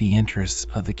protect the interests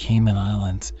of the Cayman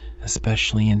Islands,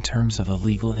 especially in terms of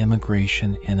illegal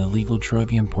immigration and illegal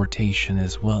drug importation,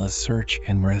 as well as search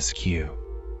and rescue.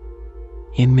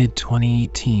 In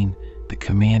mid-2018, the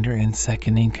commander and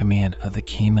second-in-command of the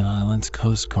Cayman Islands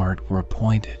Coast Guard were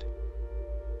appointed.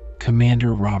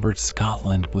 Commander Robert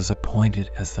Scotland was appointed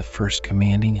as the first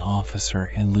commanding officer,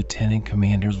 and Lieutenant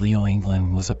Commander Leo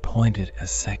England was appointed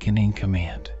as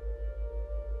second-in-command.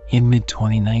 In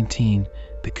mid-2019,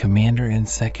 the commander and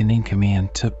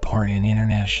second-in-command took part in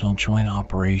international joint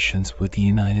operations with the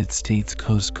United States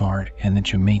Coast Guard and the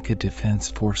Jamaica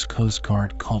Defense Force Coast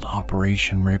Guard called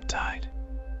Operation Riptide.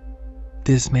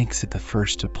 This makes it the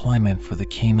first deployment for the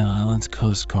Cayman Islands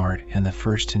Coast Guard and the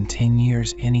first in 10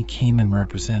 years any Cayman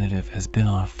representative has been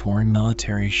on a foreign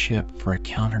military ship for a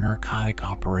counter-narcotic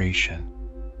operation.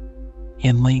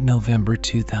 In late November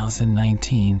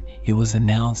 2019, it was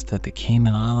announced that the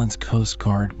Cayman Islands Coast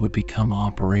Guard would become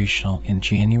operational in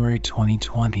January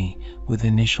 2020, with an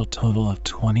initial total of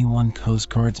 21 Coast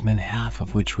Guardsmen, half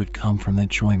of which would come from the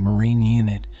Joint Marine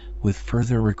Unit, with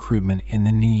further recruitment in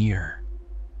the new year.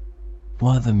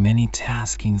 One of the many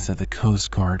taskings of the Coast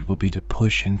Guard will be to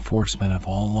push enforcement of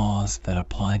all laws that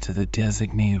apply to the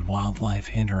designated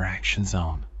wildlife interaction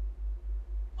zone.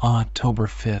 On October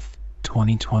 5,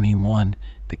 2021,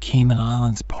 the Cayman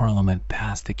Islands Parliament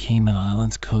passed the Cayman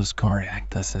Islands Coast Guard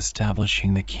Act, thus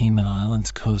establishing the Cayman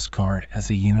Islands Coast Guard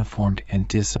as a uniformed and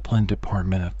disciplined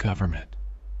department of government.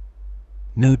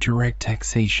 No direct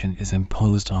taxation is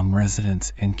imposed on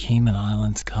residents and Cayman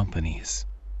Islands companies.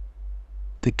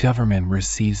 The government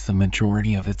receives the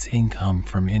majority of its income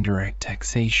from indirect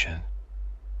taxation.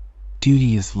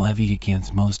 Duty is levied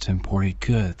against most imported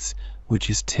goods, which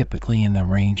is typically in the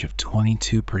range of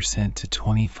 22% to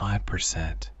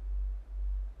 25%.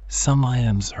 Some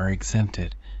items are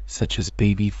exempted, such as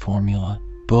baby formula,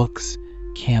 books,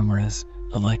 cameras,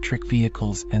 electric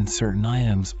vehicles, and certain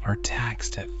items are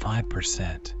taxed at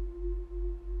 5%.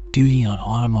 Duty on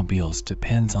automobiles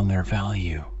depends on their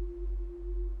value.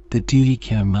 The duty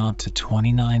can amount to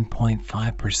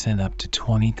 29.5% up to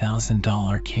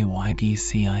 $20,000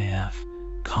 KYDCIF,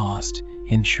 cost,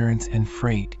 insurance and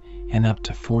freight, and up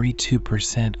to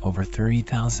 42% over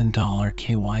 $30,000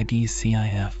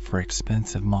 KYDCIF for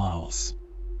expensive models.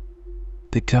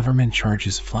 The government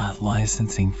charges flat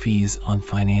licensing fees on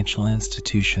financial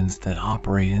institutions that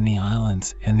operate in the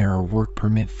islands, and there are work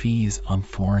permit fees on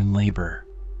foreign labor.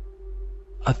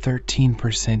 A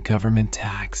 13% government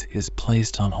tax is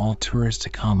placed on all tourist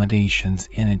accommodations,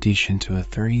 in addition to a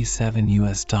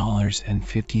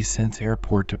 $37.50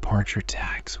 airport departure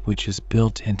tax, which is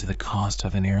built into the cost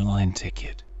of an airline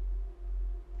ticket.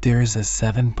 There is a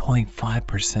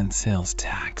 7.5% sales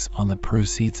tax on the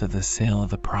proceeds of the sale of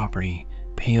the property,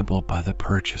 payable by the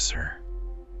purchaser.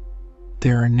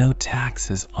 There are no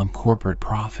taxes on corporate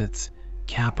profits,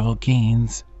 capital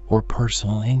gains, or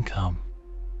personal income.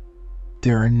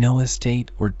 There are no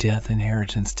estate or death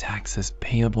inheritance taxes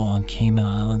payable on Cayman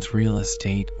Islands real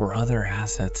estate or other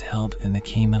assets held in the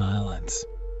Cayman Islands.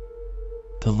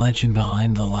 The legend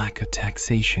behind the lack of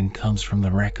taxation comes from the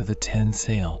wreck of the 10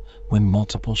 Sail, when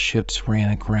multiple ships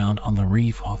ran aground on the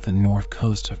reef off the north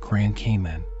coast of Grand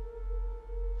Cayman.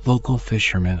 Local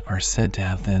fishermen are said to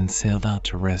have then sailed out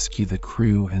to rescue the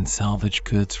crew and salvage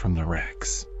goods from the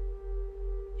wrecks.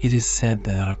 It is said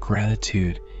that out of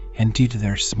gratitude, and due to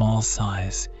their small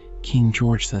size, King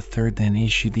George III then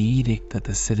issued the edict that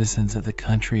the citizens of the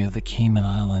country of the Cayman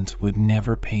Islands would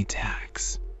never pay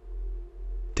tax.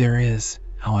 There is,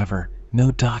 however,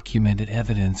 no documented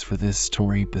evidence for this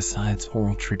story besides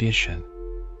oral tradition.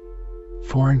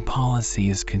 Foreign policy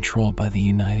is controlled by the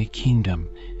United Kingdom,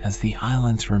 as the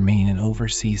islands remain an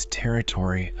overseas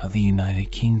territory of the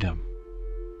United Kingdom.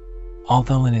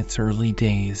 Although in its early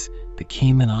days, the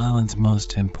Cayman Islands'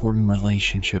 most important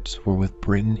relationships were with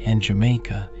Britain and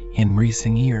Jamaica, in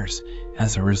recent years,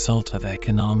 as a result of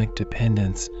economic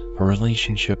dependence, a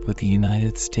relationship with the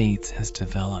United States has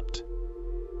developed.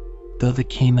 Though the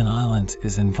Cayman Islands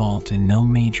is involved in no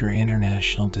major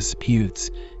international disputes,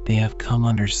 they have come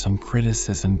under some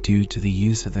criticism due to the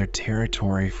use of their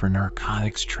territory for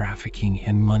narcotics trafficking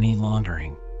and money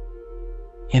laundering.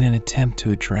 In an attempt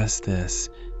to address this,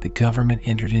 the government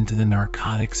entered into the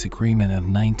Narcotics Agreement of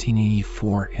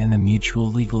 1984 and the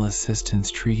Mutual Legal Assistance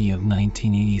Treaty of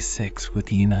 1986 with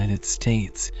the United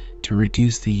States to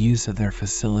reduce the use of their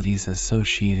facilities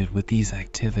associated with these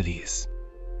activities.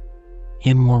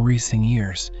 In more recent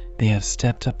years, they have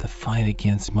stepped up the fight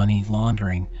against money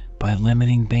laundering by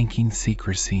limiting banking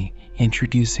secrecy,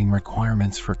 introducing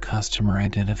requirements for customer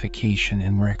identification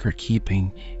and record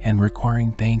keeping, and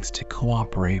requiring banks to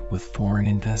cooperate with foreign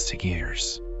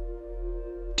investigators.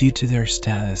 Due to their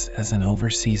status as an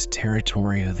overseas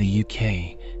territory of the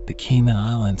UK, the Cayman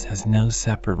Islands has no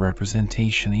separate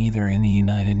representation either in the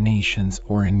United Nations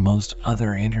or in most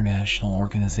other international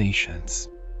organizations.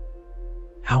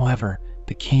 However,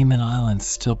 the Cayman Islands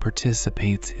still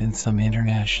participates in some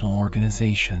international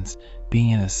organizations,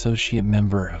 being an associate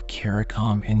member of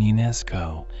CARICOM and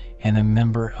UNESCO, and a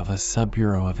member of a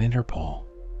sub-bureau of Interpol.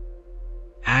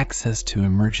 Access to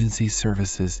emergency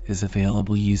services is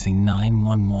available using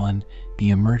 911, the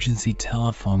emergency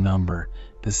telephone number,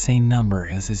 the same number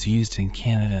as is used in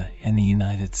Canada and the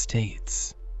United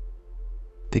States.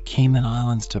 The Cayman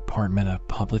Islands Department of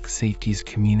Public Safety's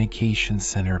Communications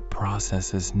Center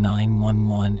processes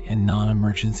 911 and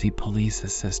non-emergency police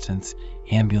assistance,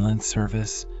 ambulance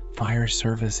service, fire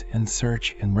service, and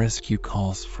search and rescue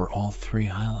calls for all three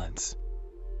islands.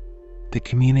 The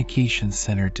Communications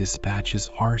Center dispatches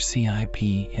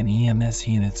RCIP and EMS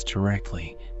units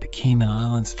directly. The Cayman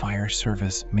Islands Fire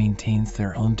Service maintains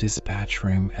their own dispatch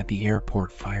room at the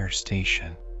airport fire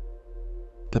station.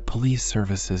 The police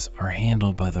services are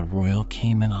handled by the Royal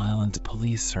Cayman Islands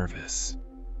Police Service.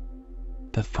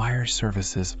 The fire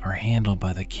services are handled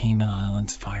by the Cayman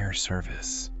Islands Fire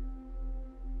Service.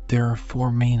 There are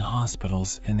 4 main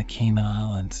hospitals in the Cayman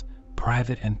Islands,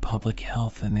 private and public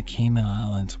health in the Cayman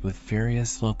Islands, with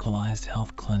various localized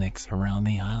health clinics around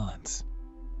the islands.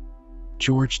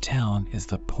 Georgetown is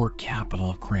the port capital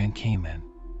of Grand Cayman.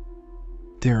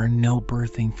 There are no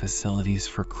berthing facilities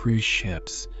for cruise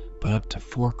ships, but up to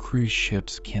 4 cruise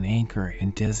ships can anchor in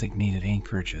designated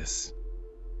anchorages.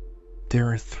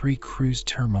 There are 3 cruise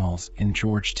terminals in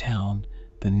Georgetown,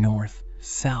 the North,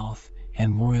 South,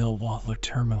 and Royal Wattler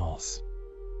terminals.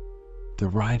 The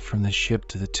ride from the ship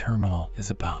to the terminal is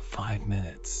about 5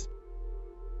 minutes.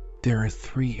 There are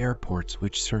 3 airports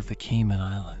which serve the Cayman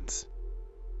Islands.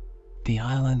 The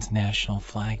island's national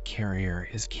flag carrier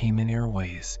is Cayman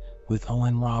Airways, with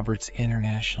Owen Roberts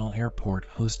International Airport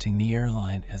hosting the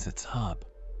airline as its hub.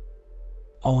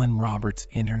 Owen Roberts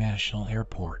International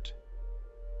Airport,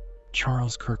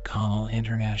 Charles Kirkconnell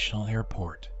International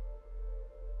Airport,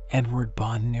 Edward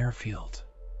Bodden Airfield.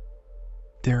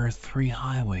 There are 3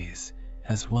 highways,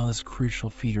 as well as crucial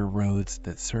feeder roads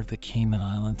that serve the Cayman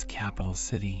Islands capital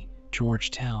city,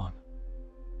 Georgetown.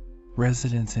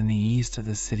 Residents in the east of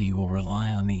the city will rely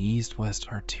on the east-west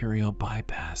arterial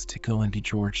bypass to go into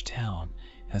Georgetown,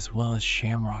 as well as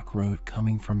Shamrock Road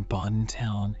coming from Bodden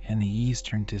Town and the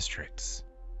eastern districts.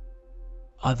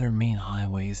 Other main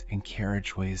highways and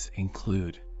carriageways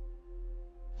include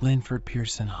Linford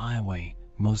Pearson Highway,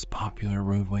 most popular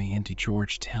roadway into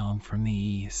Georgetown from the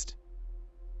east.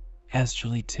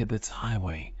 Esterly Tibbetts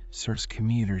Highway serves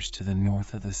commuters to the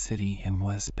north of the city and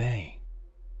West Bay.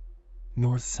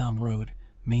 North Sound Road,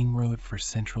 main road for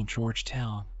central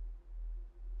Georgetown.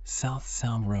 South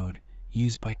Sound Road,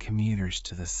 used by commuters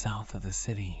to the south of the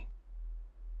city.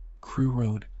 Crew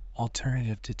Road,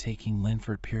 alternative to taking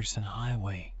Linford Pearson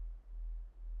Highway.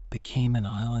 The Cayman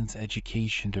Islands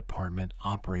Education Department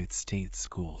operates state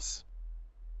schools.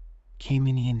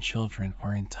 Caymanian children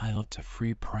are entitled to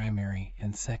free primary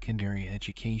and secondary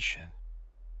education.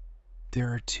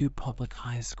 There are 2 public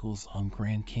high schools on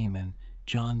Grand Cayman,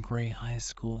 John Gray High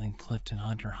School and Clifton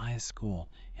Hunter High School,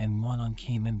 and 1 on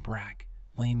Cayman Brac,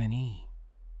 Layman E.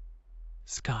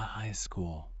 Scott High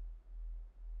School.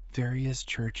 Various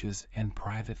churches and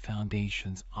private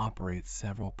foundations operate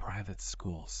several private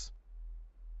schools.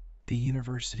 The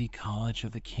University College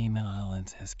of the Cayman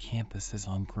Islands has campuses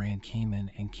on Grand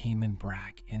Cayman and Cayman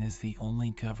Brac and is the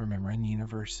only government-run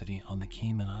university on the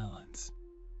Cayman Islands.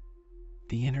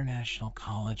 The International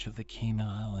College of the Cayman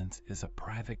Islands is a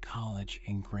private college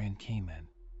in Grand Cayman.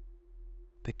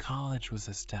 The college was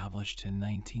established in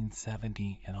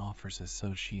 1970 and offers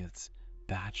associate's,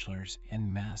 bachelor's,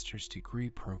 and master's degree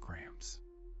programs.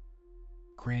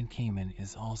 Grand Cayman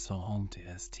is also home to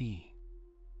St.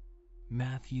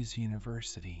 Matthews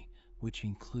University, which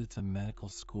includes a medical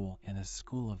school and a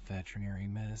school of veterinary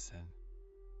medicine.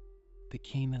 The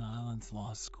Cayman Islands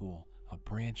Law School, a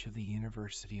branch of the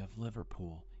University of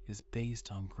Liverpool, is based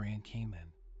on Grand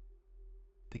Cayman.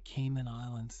 The Cayman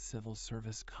Islands Civil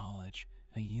Service College,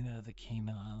 a unit of the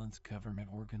Cayman Islands government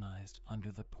organized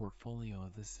under the portfolio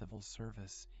of the Civil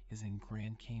Service, is in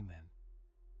Grand Cayman.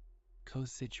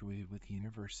 Co-situated with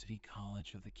University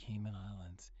College of the Cayman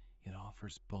Islands, it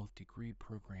offers both degree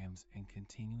programs and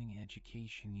continuing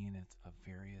education units of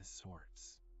various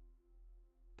sorts.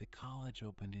 The college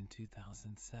opened in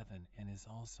 2007 and is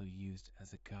also used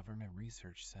as a government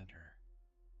research center.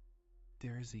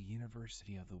 There is a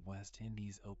University of the West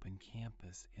Indies open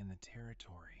campus in the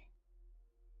territory.